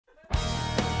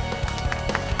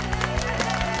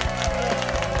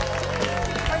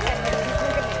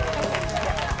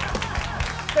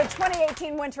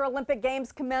2018 Winter Olympic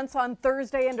Games commence on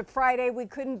Thursday into Friday. We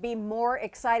couldn't be more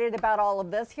excited about all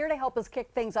of this. Here to help us kick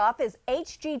things off is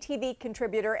HGTV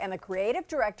contributor and the creative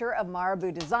director of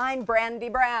Marabou Design, Brandy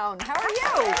Brown. How are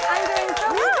you? I'm doing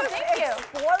so well, thank you.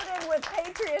 Exploded with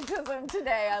patriotism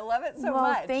today. I love it so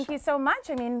much. Thank you so much.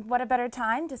 I mean, what a better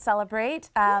time to celebrate.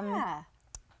 Yeah.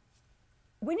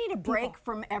 We need a break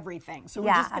from everything. So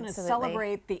we're just going to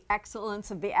celebrate the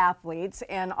excellence of the athletes,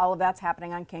 and all of that's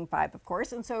happening on King 5, of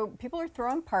course. And so people are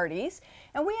throwing parties,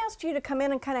 and we asked you to come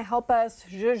in and kind of help us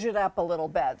zhuzh it up a little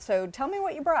bit. So tell me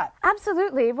what you brought.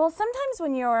 Absolutely. Well, sometimes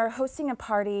when you're hosting a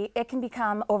party, it can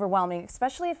become overwhelming,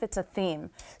 especially if it's a theme.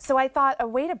 So I thought a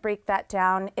way to break that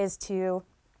down is to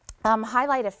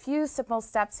highlight a few simple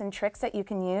steps and tricks that you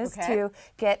can use to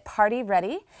get party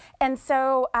ready. And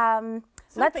so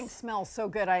something smells so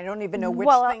good, I don't even know which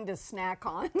thing to snack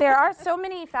on. There are so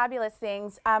many fabulous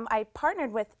things. I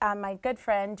partnered with my good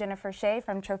friend Jennifer Shea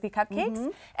from Trophy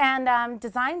Cupcakes and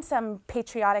designed some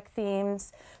patriotic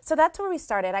themes. So that's where we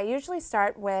started. I usually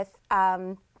start with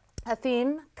a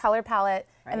theme, color palette,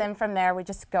 and then from there we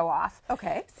just go off.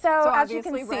 Okay. So as you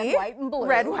can see, red, white, and blue.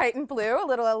 Red, white, and blue, a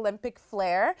little Olympic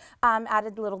flair.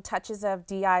 Added little touches of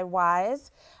DIYs.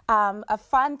 A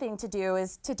fun thing to do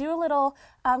is to do a little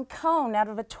cone out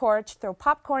of a torch, throw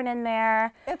popcorn in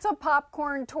there. It's a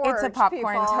popcorn torch, It's a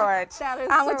popcorn torch. That is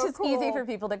so which is cool. easy for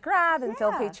people to grab and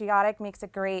feel patriotic, makes a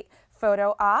great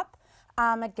photo op.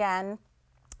 Again,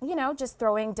 you know, just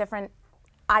throwing different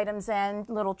items in,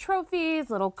 little trophies,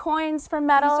 little coins for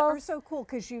medals. These are so cool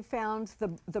because you found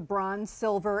the bronze,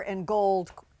 silver, and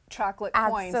gold chocolate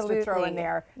coins to throw in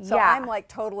there. So I'm like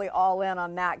totally all in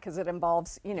on that because it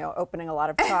involves, you know, opening a lot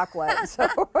of chocolate. So.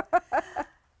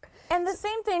 And the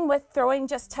same thing with throwing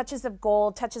just touches of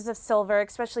gold, touches of silver,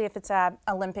 especially if it's an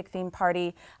Olympic themed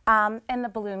party. And the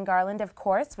balloon garland, of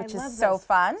course, which is so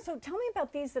fun. So tell me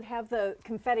about these that have the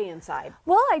confetti inside.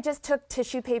 Well, I just took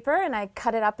tissue paper and I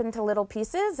cut it up into little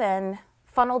pieces and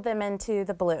funneled them into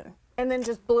the balloon. And then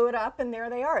just blew it up, and there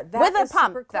they are. That with is a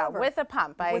pump, super clever. though. With a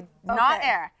pump, not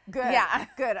air. Good. Yeah.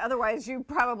 Good. Otherwise, you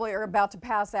probably are about to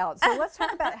pass out. So let's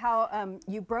talk about how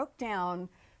you broke down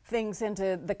things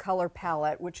into the color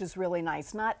palette, which is really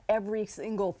nice. Not every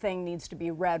single thing needs to be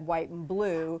red, white, and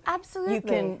blue.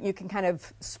 Absolutely. You can kind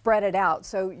of spread it out.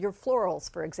 So your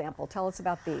florals, for example, tell us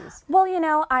about these. Well, you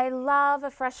know, I love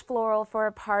a fresh floral for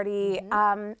a party,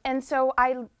 and so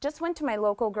I just went to my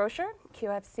local grocer,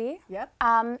 QFC,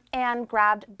 and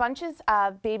grabbed bunches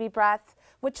of baby breath,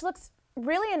 which looks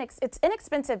really it's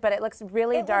inexpensive, but it looks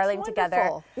really darling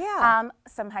together. Yeah.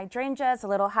 Some hydrangeas, a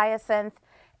little hyacinth,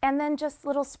 and then just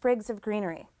little sprigs of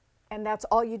greenery. And that's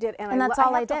all you did. And that's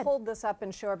all I did. I have to hold this up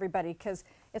and show everybody because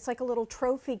it's like a little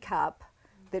trophy cup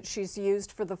that she's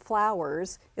used for the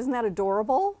flowers. Isn't that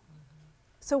adorable?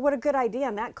 So what a good idea,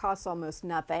 and that costs almost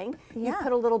nothing. You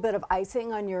put a little bit of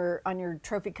icing on your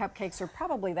trophy cupcakes, or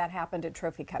probably that happened at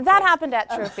Trophy Cupcakes. That happened at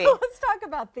Trophy. Let's talk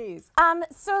about these.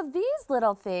 So these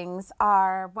little things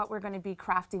are what we're going to be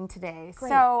crafting today. Great.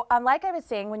 So like I was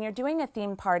saying, when you're doing a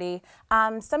theme party,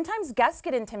 sometimes guests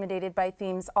get intimidated by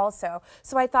themes also.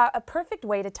 So I thought a perfect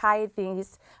way to tie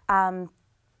these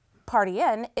party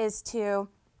in is to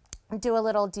do a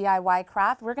little DIY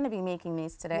craft. We're going to be making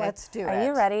these today. Let's do it. Are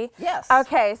you ready? Yes.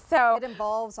 Okay, so it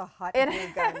involves a hot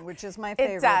glue gun, which is my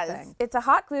favorite thing. It's a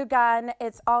hot glue gun.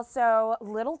 It's also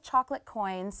little chocolate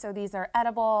coins. So these are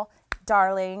edible,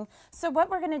 darling. So what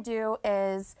we're going to do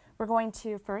is we're going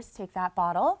to first take that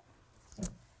bottle.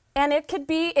 And it could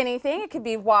be anything. It could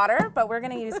be water, but we're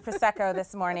going to use Prosecco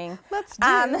this morning. Let's do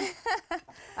it.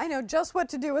 I know just what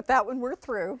to do with that when we're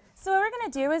through. So what we're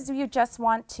going to do is you just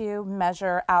want to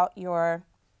measure out your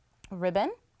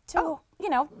ribbon to, you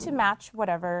know, to match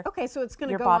whatever so it's going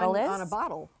to your go bottle on a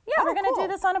bottle. Yeah, we're going to do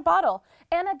this on a bottle.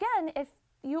 And again, if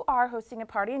you are hosting a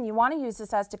party and you want to use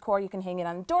this as decor, you can hang it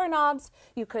on doorknobs.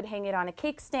 You could hang it on a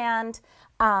cake stand.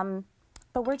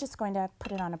 But we're just going to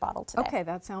put it on a bottle today. Okay,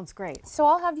 that sounds great. So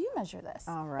I'll have you measure this.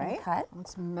 All right. Cut.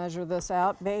 Let's measure this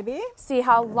out, baby. See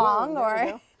how long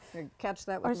or catch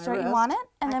that with my short wrist. you want it,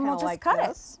 and then we'll just cut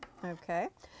it. Okay.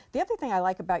 The other thing I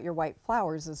like about your white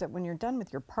flowers is that when you're done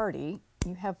with your party,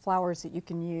 you have flowers that you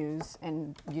can use,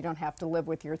 and you don't have to live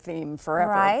with your theme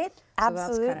forever. Right. So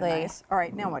Absolutely. That's kind of nice. All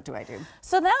right. Now what do I do?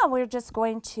 So now we're just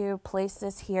going to place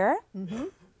this here.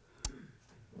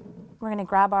 We're going to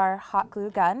grab our hot glue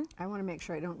gun. I want to make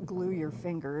sure I don't glue your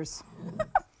fingers.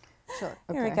 Sure.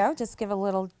 Okay. Here we go. Just give a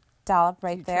little dollop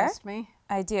right there. You trust me?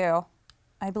 I do.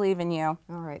 I believe in you.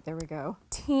 All right. There we go.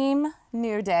 Team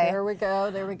New Day. There we go.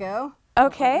 There we go.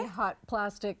 Okay. Hot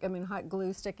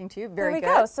glue sticking to you. Very good.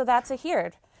 There we go. So that's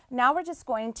adhered. Now we're just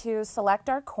going to select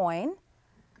our coin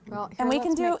Well, here, and we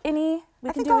can do any.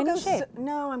 We can do any shape.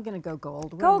 No, I'm going to go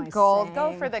gold. Go gold.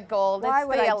 Go for the gold. Why it's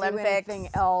would the I Olympics. do anything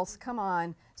else? Come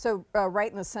on. So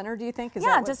right in the center, do you think? Is yeah,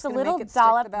 that what's just a gonna little make it stick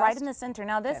dollop the best? right in the center.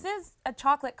 Now this is a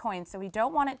chocolate coin, so we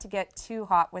don't want it to get too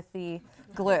hot with the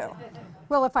glue.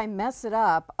 Well, if I mess it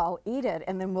up, I'll eat it,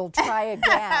 and then we'll try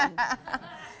again.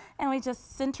 And we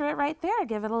just center it right there.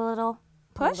 Give it a little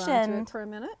push. Hold on to it for a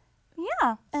minute.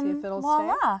 Yeah, and see if it'll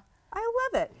voila. stay. I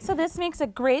love it. So this makes a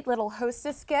great little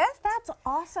hostess gift. That's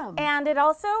awesome. And it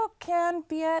also can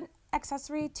be an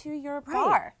accessory to your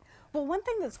bar. Well, one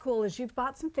thing that's cool is you've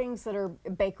bought some things that are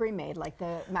bakery made, like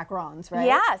the macarons, right?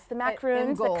 Yes, the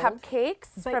macaroons, the cupcakes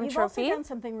but from you've Trophy. also done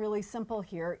something really simple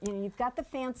here. You know, you've got the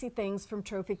fancy things from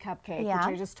Trophy Cupcake, Yeah.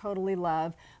 which I just totally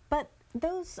love. But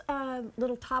those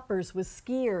little toppers with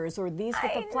skiers or these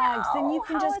with the flags, then you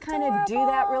can just kind of do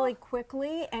that really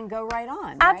quickly and go right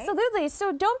on, right? Absolutely.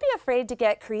 So don't be afraid to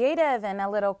get creative and a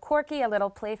little quirky, a little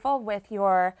playful with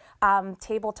your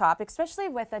tabletop, especially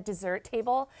with a dessert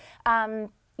table.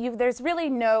 There's really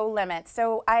no limit.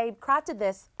 So I crafted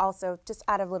this also just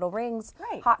out of little rings,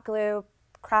 hot glue,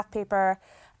 craft paper,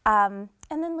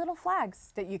 and then little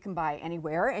flags that you can buy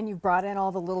anywhere. And you've brought in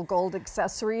all the little gold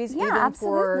accessories, yeah, even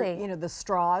absolutely. for the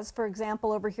straws, for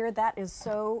example, over here. That is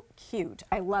so cute.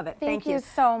 I love it. Thank you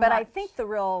so much. But I think the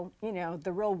real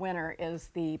winner is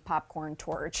the popcorn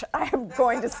torch. I am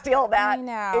going to steal that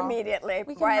immediately.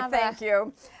 Why, thank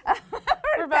you.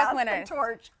 We're both winners. The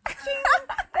torch.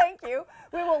 Thank you.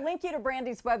 We will link you to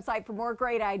Brandy's website for more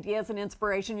great ideas and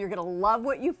inspiration. You're going to love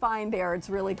what you find there. It's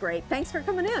really great. Thanks for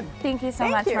coming in. Thank you so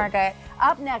much, Margaret.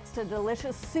 Up next, a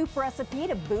delicious soup recipe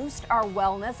to boost our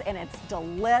wellness, and it's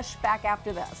delish. Back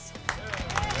after this.